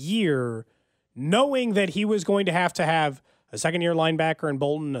this year knowing that he was going to have a second-year linebacker in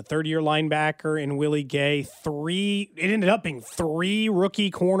Bolton, a third-year linebacker in Willie Gay, it ended up being 3 rookie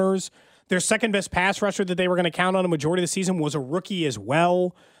corners. Their second-best pass rusher that they were going to count on a majority of the season was a rookie as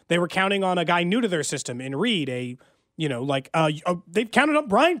well. They were counting on a guy new to their system in Reed, they've counted on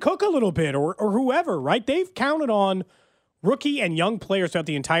Brian Cook a little bit or whoever, right? They've counted on rookie and young players throughout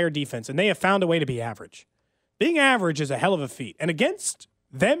the entire defense, and they have found a way to be average. Being average is a hell of a feat. And against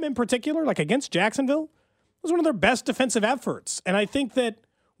them in particular, like against Jacksonville, it was one of their best defensive efforts. And I think that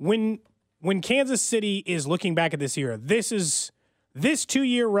when Kansas City is looking back at this year, this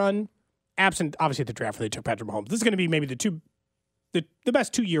 2-year run, absent obviously the draft where they took Patrick Mahomes, this is going to be maybe the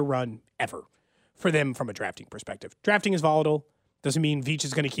best 2-year run ever for them from a drafting perspective. Drafting is volatile. Doesn't mean Veach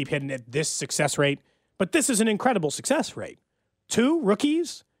is going to keep hitting at this success rate, but this is an incredible success rate. 2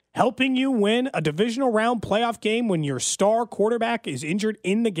 rookies helping you win a divisional round playoff game when your star quarterback is injured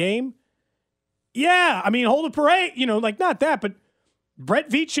in the game. Yeah, I mean, hold a parade, not that, but Brett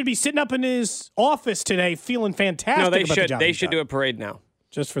Veach should be sitting up in his office today feeling fantastic about the job They should do a parade now.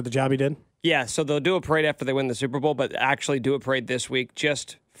 Just for the job he did? Yeah, so they'll do a parade after they win the Super Bowl, but actually do a parade this week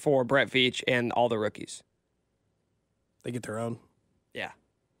just for Brett Veach and all the rookies. They get their own? Yeah.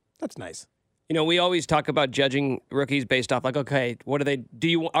 That's nice. We always talk about judging rookies based off, like, okay,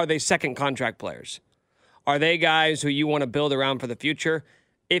 are they second contract players? Are they guys who you want to build around for the future?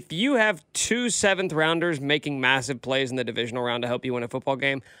 If you have 2 7th-rounders making massive plays in the divisional round to help you win a football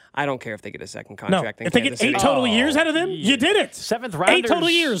game, I don't care if they get a second contract. No, if they get 8 total years out of them, you did it. 7th rounders. 8 total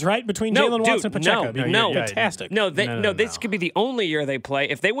years, right, between Jalen Watson and Pacheco. No, fantastic. No, this could be the only year they play.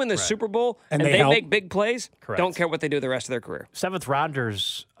 If they win the Super Bowl and they make big plays, don't care what they do the rest of their career. 7th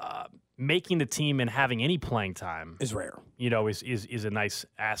rounders making the team and having any playing time is rare. Is a nice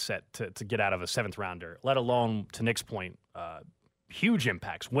asset to get out of a 7th rounder. Let alone, to Nick's point, huge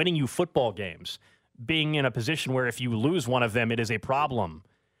impacts, winning you football games, being in a position where if you lose one of them, it is a problem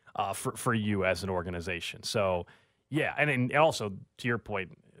for you as an organization. So, yeah, and also, to your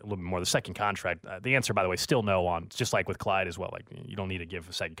point, a little bit more, the second contract, the answer, by the way, still no on, just like with Clyde as well. Like, you don't need to give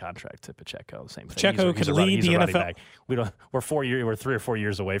a second contract to Pacheco. Same thing. Pacheco could lead the NFL. We're 3 or 4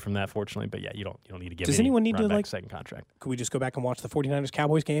 years away from that, fortunately. But, yeah, you don't need to give Does anyone need to, second contract. Could we just go back and watch the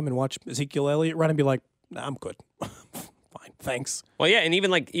 49ers-Cowboys game and watch Ezekiel Elliott run and be like, nah, I'm good. Fine, thanks. Well, yeah, and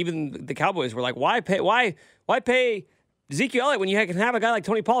even the Cowboys were like, why pay Ezekiel Elliott when you can have a guy like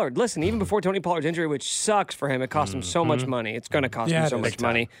Tony Pollard? Listen, even before Tony Pollard's injury, which sucks for him, it cost him so much money. It's going to cost him so much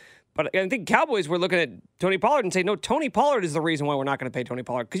money. But I think Cowboys were looking at Tony Pollard and say, no, Tony Pollard is the reason why we're not going to pay Tony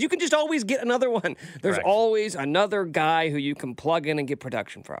Pollard, because you can just always get another one. There's always another guy who you can plug in and get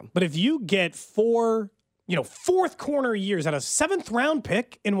production from. But if you get 4, fourth corner years out of 7th round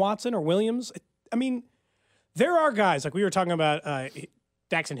pick in Watson or Williams, I mean, there are guys, like we were talking about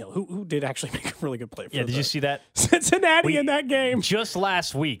Daxton Hill, who did actually make a really good play for did you see that? Cincinnati in that game. Just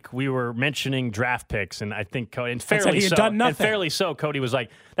last week, we were mentioning draft picks, and I think Cody, and fairly so, done nothing. And fairly so, Cody was like,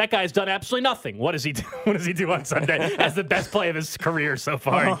 that guy's done absolutely nothing. What does he do? What does he do on Sunday as the best play of his career so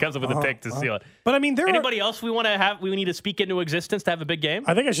far? He comes up with a pick to seal it. But I mean, anybody else we need to speak into existence to have a big game?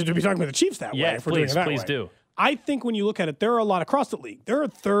 I think I should be talking about the Chiefs that way. Yeah, if we're doing it that please way. do. I think when you look at it, there are a lot across the league. There are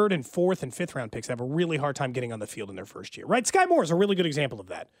 3rd and 4th and 5th round picks that have a really hard time getting on the field in their first year, right? Sky Moore is a really good example of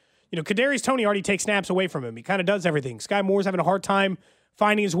that. Kadarius Toney already takes snaps away from him. He kind of does everything. Sky Moore's having a hard time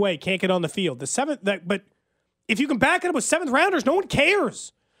finding his way, can't get on the field. But if you can back it up with 7th rounders, no one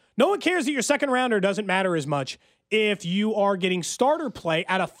cares. No one cares that your 2nd rounder doesn't matter as much if you are getting starter play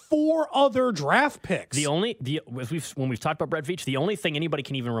out of 4 other draft picks. When we've talked about Brett Veach, the only thing anybody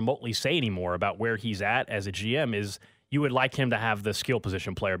can even remotely say anymore about where he's at as a GM is you would like him to have the skill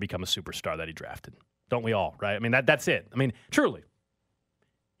position player become a superstar that he drafted. Don't we all, right? I mean, that's it. I mean, truly.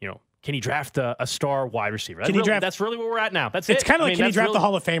 Can he draft a star wide receiver? That's really where we're at now. That's It's it. kind of like, can he draft the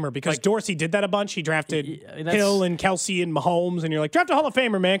Hall of Famer? Because Dorsey did that a bunch. He drafted Hill and Kelsey and Mahomes, and you're like, draft a Hall of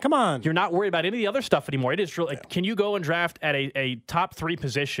Famer, man. Come on. You're not worried about any of the other stuff anymore. It is really, can you go and draft at a top 3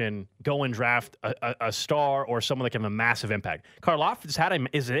 position, go and draft a star or someone that can have a massive impact? Karloff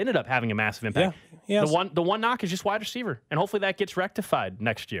ended up having a massive impact. Yeah. The one knock is just wide receiver, and hopefully that gets rectified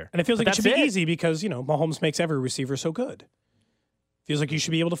next year. And it feels like it should be easy because, Mahomes makes every receiver so good. Feels like you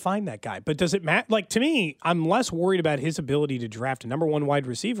should be able to find that guy. But does it matter? Like, to me, I'm less worried about his ability to draft a number 1 wide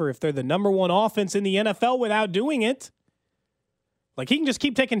receiver if they're the number 1 offense in the NFL without doing it. Like, he can just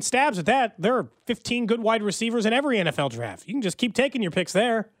keep taking stabs at that. There are 15 good wide receivers in every NFL draft. You can just keep taking your picks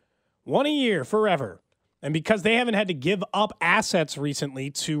there. 1 a year, forever. And because they haven't had to give up assets recently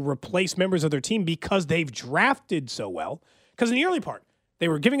to replace members of their team because they've drafted so well. Because in the early part, they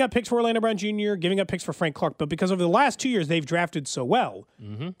were giving up picks for Orlando Brown Jr., giving up picks for Frank Clark. But because over the last 2 years they've drafted so well,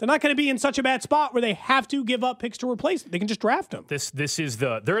 they're not going to be in such a bad spot where they have to give up picks to replace it. They can just draft them.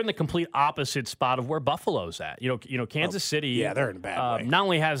 They're in the complete opposite spot of where Buffalo's at. Kansas City. Yeah, they're in a bad way. Not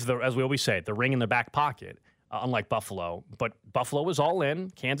only has as we always say, the ring in the back pocket, unlike Buffalo, but Buffalo was all in.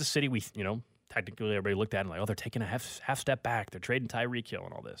 Kansas City, technically everybody looked at it like, they're taking a half step back. They're trading Tyreek Hill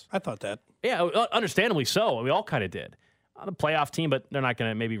and all this. I thought that. Yeah, understandably so. We all kind of did. The playoff team, but they're not going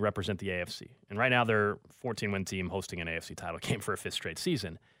to maybe represent the AFC. And right now they're a 14-win team hosting an AFC title game for a 5th straight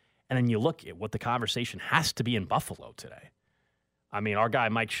season. And then you look at what the conversation has to be in Buffalo today. I mean, our guy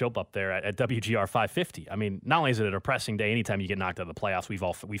Mike Shope up there at WGR 550. I mean, not only is it a depressing day anytime you get knocked out of the playoffs,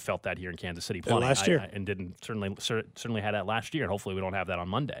 we felt that here in Kansas City plenty. Last year. And didn't certainly had that last year, and hopefully we don't have that on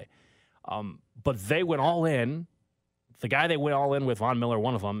Monday. But they went all in. The guy they went all in with, Von Miller,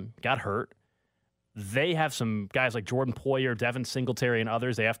 one of them, got hurt. They have some guys like Jordan Poyer, Devin Singletary, and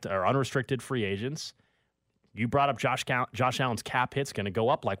others. They are unrestricted free agents. You brought up Josh Allen's cap hit's going to go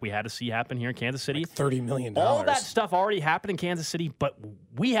up like we had to see happen here in Kansas City. Like $30 million. All that stuff already happened in Kansas City, but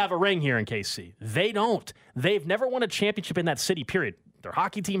we have a ring here in KC. They don't. They've never won a championship in that city, period. Their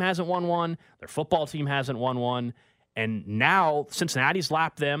hockey team hasn't won one. Their football team hasn't won one. And now Cincinnati's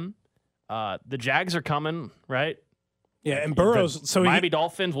lapped them. The Jags are coming, right? Yeah, and Burrows. Miami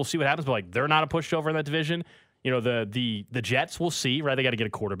Dolphins, we'll see what happens, but they're not a pushover in that division. The Jets, we'll see, right? They got to get a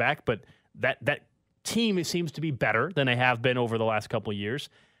quarterback, but that team seems to be better than they have been over the last couple of years.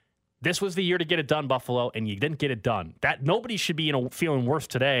 This was the year to get it done, Buffalo, and you didn't get it done. That nobody should be feeling worse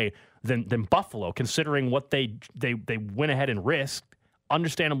today than Buffalo, considering what they went ahead and risked.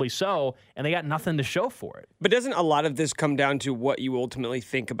 Understandably so, and they got nothing to show for it. But doesn't a lot of this come down to what you ultimately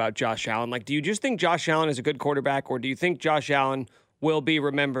think about Josh Allen? Like, do you just think Josh Allen is a good quarterback, or do you think Josh Allen will be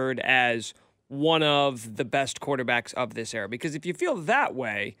remembered as one of the best quarterbacks of this era? Because if you feel that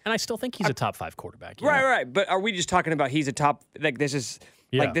way... And I still think he's a top 5 quarterback. Right. But are we just talking about he's a top... Like, this is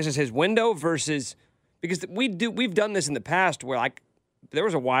his window versus... Because we've done this in the past where, like, there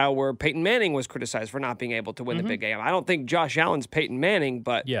was a while where Peyton Manning was criticized for not being able to win the big game. I don't think Josh Allen's Peyton Manning,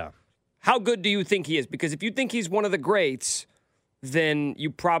 but how good do you think he is? Because if you think he's one of the greats, then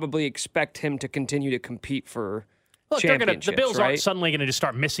you probably expect him to continue to compete for championships, the Bills right? aren't suddenly going to just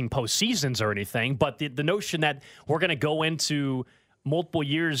start missing postseasons or anything, but the notion that we're going to go into multiple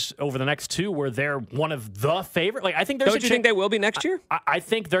years over the next 2 where they're one of the favorite. Like, I think there's Don't you think they will be next year? I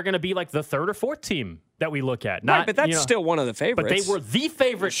think they're going to be like the 3rd or 4th team that we look at. Right, but that's still one of the favorites. But they were the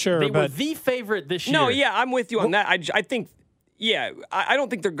favorite. Sure, they were the favorite this year. No, yeah, I'm with you on that. I think, I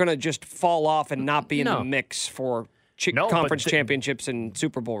don't think they're going to just fall off and not be in the mix for conference championships and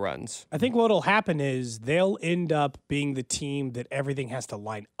Super Bowl runs. I think what'll happen is they'll end up being the team that everything has to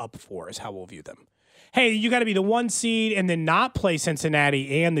line up for, is how we'll view them. Hey, you got to be the 1 seed and then not play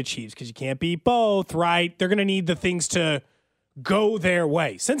Cincinnati and the Chiefs because you can't beat both, right? They're going to need the things to go their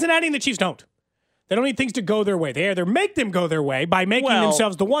way. Cincinnati and the Chiefs don't. They don't need things to go their way. They either make them go their way by making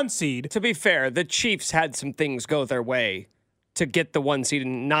themselves the 1 seed. To be fair, the Chiefs had some things go their way to get the 1 seed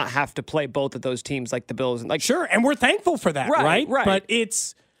and not have to play both of those teams like the Bills. Sure, and we're thankful for that, right?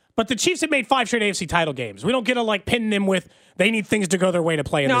 But the Chiefs have made 5 straight AFC title games. We don't get to pin them with they need things to go their way to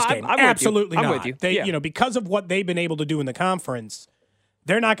play in this game. Absolutely not. I'm with you. They, because of what they've been able to do in the conference,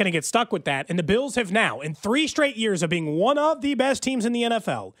 they're not going to get stuck with that. And the Bills have now, in 3 straight years of being one of the best teams in the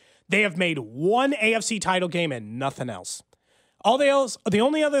NFL, they have made 1 AFC title game and nothing else. The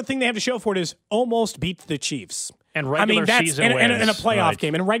only other thing they have to show for it is almost beat the Chiefs. And regular season wins. And a playoff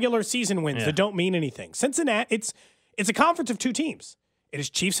game. And regular season wins that don't mean anything. Cincinnati, it's a conference of 2 teams. It is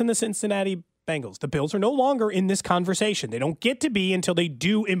Chiefs and the Cincinnati Bengals. The Bills are no longer in this conversation. They don't get to be until they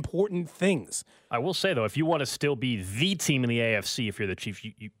do important things. I will say, though, if you want to still be the team in the AFC, if you're the Chiefs,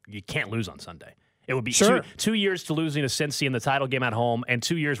 you can't lose on Sunday. It would be Sure. two years to losing to Cincy in the title game at home, and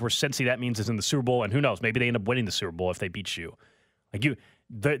 2 years where Cincy, that means, is in the Super Bowl, and who knows, maybe they end up winning the Super Bowl if they beat you. Like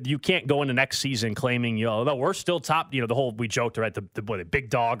you can't go into next season claiming, no, we're still top. The whole, we joked, right? The big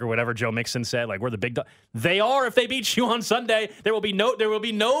dog or whatever Joe Mixon said, like, we're the big dog. They are if they beat you on Sunday. There will be no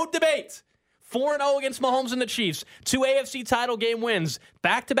debate. 4-0 against Mahomes and the Chiefs. 2 AFC title game wins.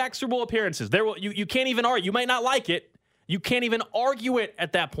 Back-to-back Super Bowl appearances. You can't even argue. You might not like it. You can't even argue it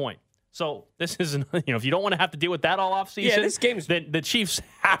at that point. So this isn't, if you don't want to have to deal with that all offseason, this game's, then the Chiefs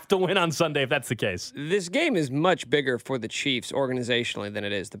have to win on Sunday if that's the case. This game is much bigger for the Chiefs organizationally than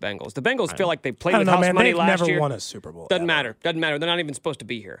it is the Bengals. The Bengals feel like they played with house money last year. They've never won a Super Bowl. Doesn't matter. They're not even supposed to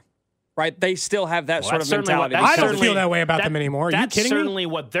be here. Right? They still have that sort of mentality. I don't feel that way about them anymore. Are you kidding me? That's certainly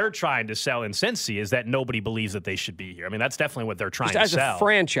what they're trying to sell in Cincy, is that nobody believes that they should be here. I mean, that's definitely what they're trying to sell. As a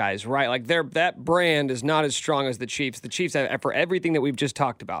franchise, right? Like that brand is not as strong as the Chiefs. The Chiefs have, for everything that we've just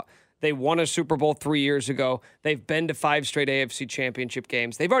talked about. They won a Super Bowl 3 years ago. They've been to 5 straight AFC championship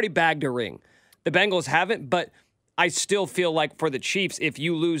games. They've already bagged a ring. The Bengals haven't, but I still feel like for the Chiefs, if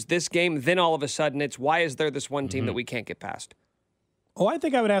you lose this game, then all of a sudden it's, why is there this one team that we can't get past? Oh, I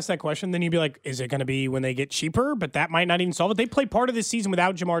think I would ask that question. Then you'd be like, is it going to be when they get cheaper? But that might not even solve it. They played part of this season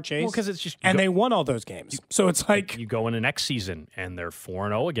without Jamar Chase. Well, because it's just... they won all those games. So it's like... You go into next season, and they're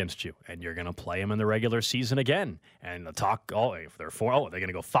 4-0 against you, and you're going to play them in the regular season again. And the talk, if they're 4-0, they're going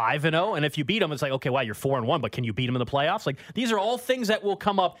to go 5-0. And if you beat them, it's like, okay, wow, you're 4-1, but can you beat them in the playoffs? Like, these are all things that will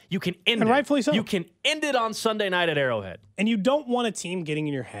come up. You can end it. And rightfully so. You can end it on Sunday night at Arrowhead. And you don't want a team getting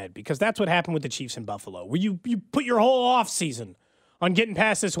in your head, because that's what happened with the Chiefs in Buffalo, where you put your whole offseason on getting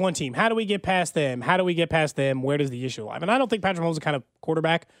past this one team. How do we get past them? How do we get past them? Where does the issue lie? I mean, I don't think Patrick Mahomes is the kind of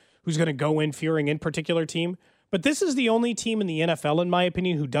quarterback who's going to go in fearing any particular team, but this is the only team in the NFL, in my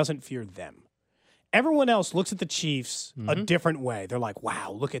opinion, who doesn't fear them. Everyone else looks at the Chiefs a different way. They're like,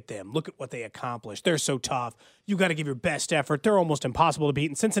 wow, look at them. Look at what they accomplished. They're so tough. You got to give your best effort. They're almost impossible to beat.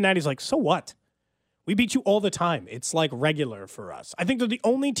 And Cincinnati's like, so what? We beat you all the time. It's like regular for us. I think they're the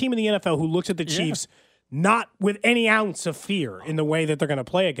only team in the NFL who looks at the Chiefs not with any ounce of fear in the way that they're going to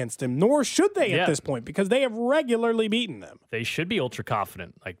play against them, nor should they at this point, because they have regularly beaten them. They should be ultra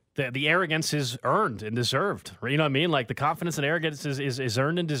confident. Like the arrogance is earned and deserved. You know what I mean? Like the confidence and arrogance is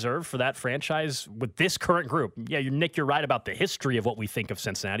earned and deserved for that franchise with this current group. Yeah, Nick, you're right about the history of what we think of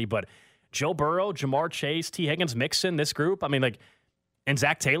Cincinnati, but Joe Burrow, Jamar Chase, T. Higgins, Mixon, this group, I mean, like, and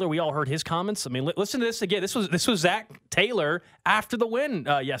Zach Taylor, we all heard his comments. I mean, listen to this again. This was Zach Taylor after the win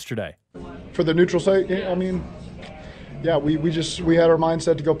yesterday. For the neutral site, I mean, yeah, we had our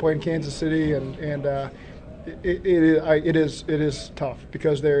mindset to go play in Kansas City, and it is tough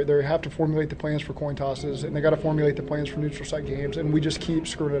because they have to formulate the plans for coin tosses, and they got to formulate the plans for neutral site games, and we just keep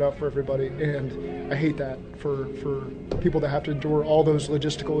screwing it up for everybody, and I hate that for people that have to endure all those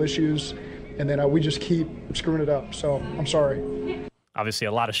logistical issues, and then we just keep screwing it up. So I'm sorry. Obviously,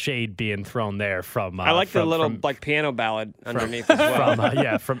 a lot of shade being thrown there from. I like the little piano ballad underneath as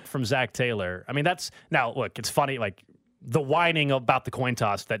well. From Zach Taylor. I mean, now look. It's funny, like the whining about the coin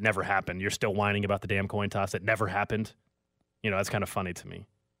toss that never happened. You're still whining about the damn coin toss that never happened. That's kind of funny to me.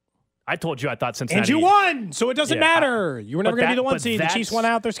 I told you I thought Cincinnati. And you won, so it doesn't matter. You were never going to be the 1 seed. The Chiefs won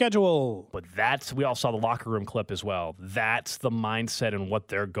out their schedule. But we all saw the locker room clip as well. That's the mindset and what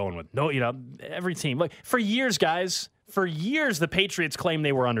they're going with. No, every team. Like for years, guys. For years, the Patriots claimed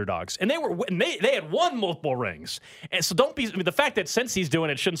they were underdogs, and they had won multiple rings. And so the fact that Cincy's doing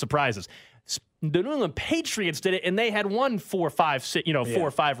it shouldn't surprise us. The New England Patriots did it, and they had won 4 or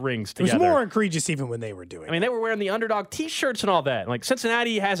 5 rings together. It was more egregious even when they were doing it. I mean, they were wearing the underdog T-shirts and all that. Like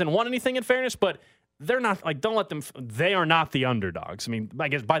Cincinnati hasn't won anything in fairness, but they're not like don't let them. They are not the underdogs. I mean, I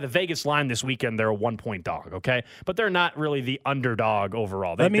guess by the Vegas line this weekend, they're a 1-point dog. Okay, but they're not really the underdog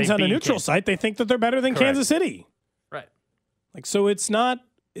overall. That means on a neutral site, they think that they're better than Kansas City. Right. Like, so it's not,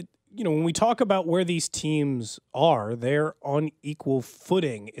 when we talk about where these teams are, they're on equal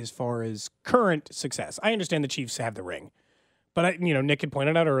footing as far as current success. I understand the Chiefs have the ring, but Nick had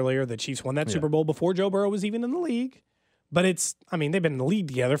pointed out earlier the Chiefs won that Super Bowl before Joe Burrow was even in the league. But they've been in the league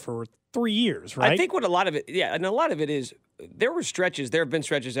together for 3 years, right? I think what a lot of it is, there have been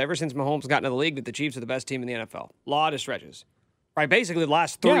stretches ever since Mahomes got into the league that the Chiefs are the best team in the NFL. A lot of stretches. Right, basically the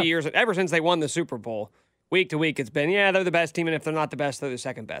last 3 years, ever since they won the Super Bowl, week to week, it's been, they're the best team, and if they're not the best, they're the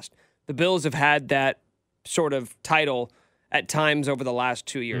second best. The Bills have had that sort of title at times over the last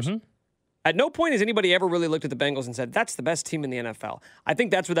 2 years. Mm-hmm. At no point has anybody ever really looked at the Bengals and said, that's the best team in the NFL. I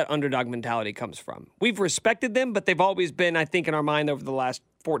think that's where that underdog mentality comes from. We've respected them, but they've always been, I think, in our mind over the last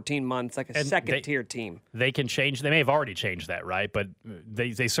 14 months, like a second-tier team. They can change. They may have already changed that, right? But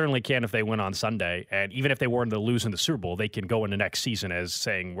they certainly can if they win on Sunday. And even if they weren't to lose in the Super Bowl, they can go into next season as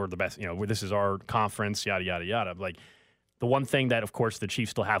saying, we're the best, this is our conference, yada, yada, yada. Like, the one thing that, of course, the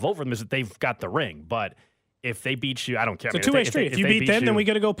Chiefs still have over them is that they've got the ring. But if they beat you, I don't care. It's a two-way street. If you beat them, then we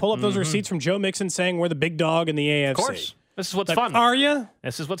got to go pull up those receipts from Joe Mixon saying we're the big dog in the AFC. Of course. This is what's fun. Are you?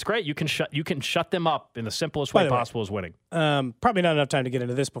 This is what's great. You can shut them up in the simplest way possible as winning. Probably not enough time to get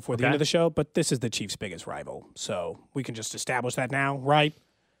into this before the end of the show, but this is the Chiefs' biggest rival. So we can just establish that now, right?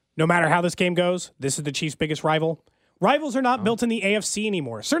 No matter how this game goes, this is the Chiefs' biggest rival. Rivals are not built in the AFC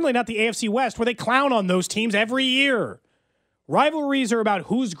anymore. Certainly not the AFC West, where they clown on those teams every year. Rivalries are about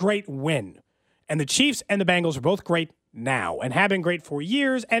who's great when. And the Chiefs and the Bengals are both great now and have been great for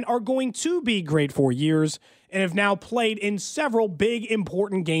years and are going to be great for years and have now played in several big,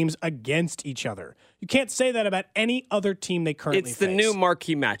 important games against each other. You can't say that about any other team they currently face. It's the new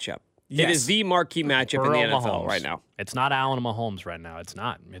marquee matchup. Yes. It is the marquee matchup in the NFL Mahomes. Right now. It's not Allen and Mahomes right now. It's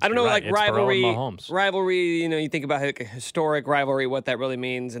not. I don't know, right. like it's rivalry. Burrow and Mahomes. Rivalry, you think about like a historic rivalry, what that really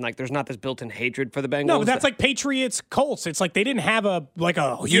means, and like there's not this built-in hatred for the Bengals. No, but that's like Patriots, Colts. It's like they didn't have a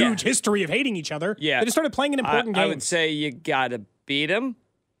huge history of hating each other. Yeah, they just started playing in important games. I would say you gotta beat them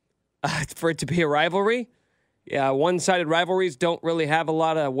for it to be a rivalry. Yeah, one-sided rivalries don't really have a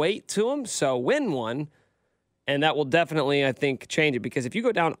lot of weight to them, so win one. And that will definitely, I think, change it. Because if you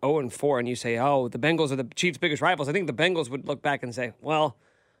go down 0-4 and you say, the Bengals are the Chiefs' biggest rivals, I think the Bengals would look back and say, well,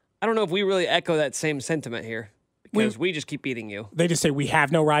 I don't know if we really echo that same sentiment here. Because we just keep beating you. They just say, we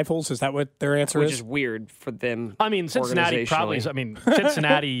have no rivals? Is that what their answer is? Which is weird for them. I mean, Cincinnati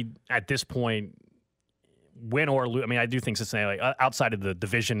at this point, win or lose. I mean, I do think Cincinnati, outside of the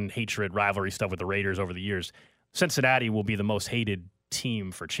division hatred, rivalry stuff with the Raiders over the years, Cincinnati will be the most hated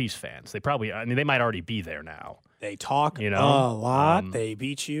team for Chiefs fans. They might already be there now. They talk a lot. They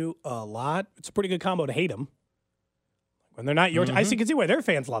beat you a lot. It's a pretty good combo to hate them. When they're not your I can see why their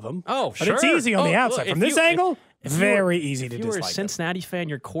fans love them. Oh, but it's easy on the outside. From this angle, very easy to dislike. If you're a Cincinnati fan,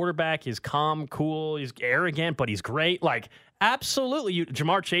 your quarterback is calm, cool, he's arrogant, but he's great. Like, absolutely.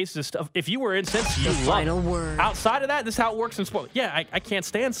 Jamar Chase is stuff. If you were in Cincinnati, you final word. Outside of that, this is how it works in sports. Yeah, I can't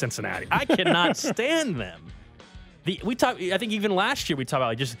stand Cincinnati. I cannot stand them. I think even last year we talked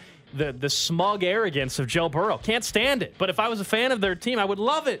about just the smug arrogance of Joe Burrow. Can't stand it. But if I was a fan of their team, I would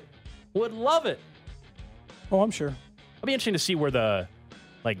love it. Would love it. Oh, I'm sure. It'd be interesting to see where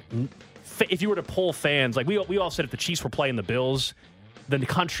if you were to poll fans, like we all said if the Chiefs were playing the Bills, then the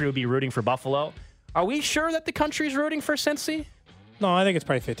country would be rooting for Buffalo. Are we sure that the country's rooting for Cincy? No, I think it's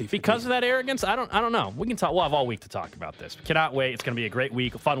probably 50-50. Because of that arrogance? I don't know. We can talk. We'll have all week to talk about this. We cannot wait. It's going to be a great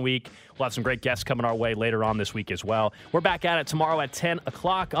week, a fun week. We'll have some great guests coming our way later on this week as well. We're back at it tomorrow at 10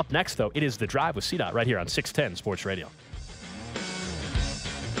 o'clock. Up next, though, it is The Drive with CDOT right here on 610 Sports Radio.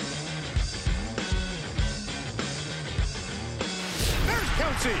 There's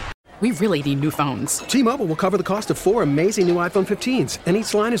Kelsey. We really need new phones. T-Mobile will cover the cost of 4 amazing new iPhone 15s, and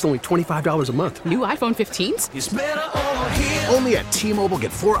each line is only $25 a month. New iPhone 15s? It's better over here. Only at T-Mobile,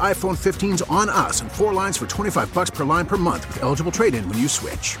 get 4 iPhone 15s on us and 4 lines for $25 per line per month with eligible trade-in when you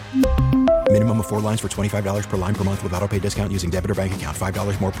switch. Minimum of 4 lines for $25 per line per month with autopay discount using debit or bank account.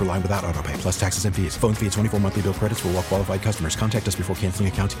 $5 more per line without autopay, plus taxes and fees. Phone fee at 24 monthly bill credits for well-qualified customers. Contact us before canceling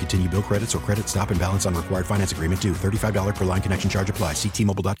account to continue bill credits or credit stop and balance on required finance agreement due. $35 per line connection charge applies. See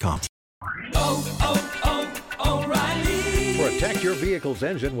T-Mobile.com. O'Reilly. Protect your vehicle's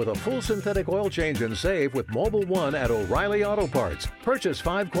engine with a full synthetic oil change and save with Mobil 1 at O'Reilly Auto Parts. Purchase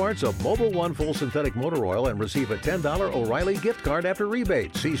 5 quarts of Mobil 1 full synthetic motor oil and receive a $10 O'Reilly gift card after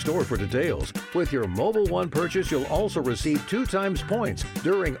rebate. See store for details. With your Mobil 1 purchase, you'll also receive 2 times points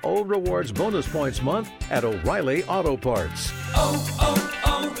during O Rewards Bonus Points Month at O'Reilly Auto Parts.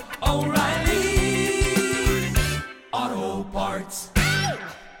 O'Reilly Auto Parts.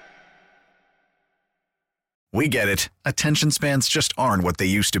 We get it. Attention spans just aren't what they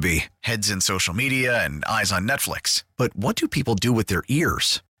used to be. Heads in social media and eyes on Netflix. But what do people do with their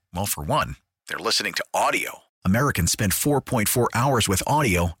ears? Well, for one, they're listening to audio. Americans spend 4.4 hours with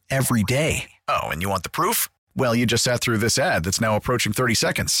audio every day. Oh, and you want the proof? Well, you just sat through this ad that's now approaching 30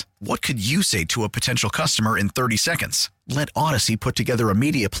 seconds. What could you say to a potential customer in 30 seconds? Let Odyssey put together a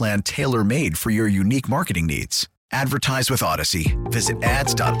media plan tailor-made for your unique marketing needs. Advertise with Odyssey. Visit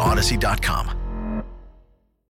ads.odyssey.com.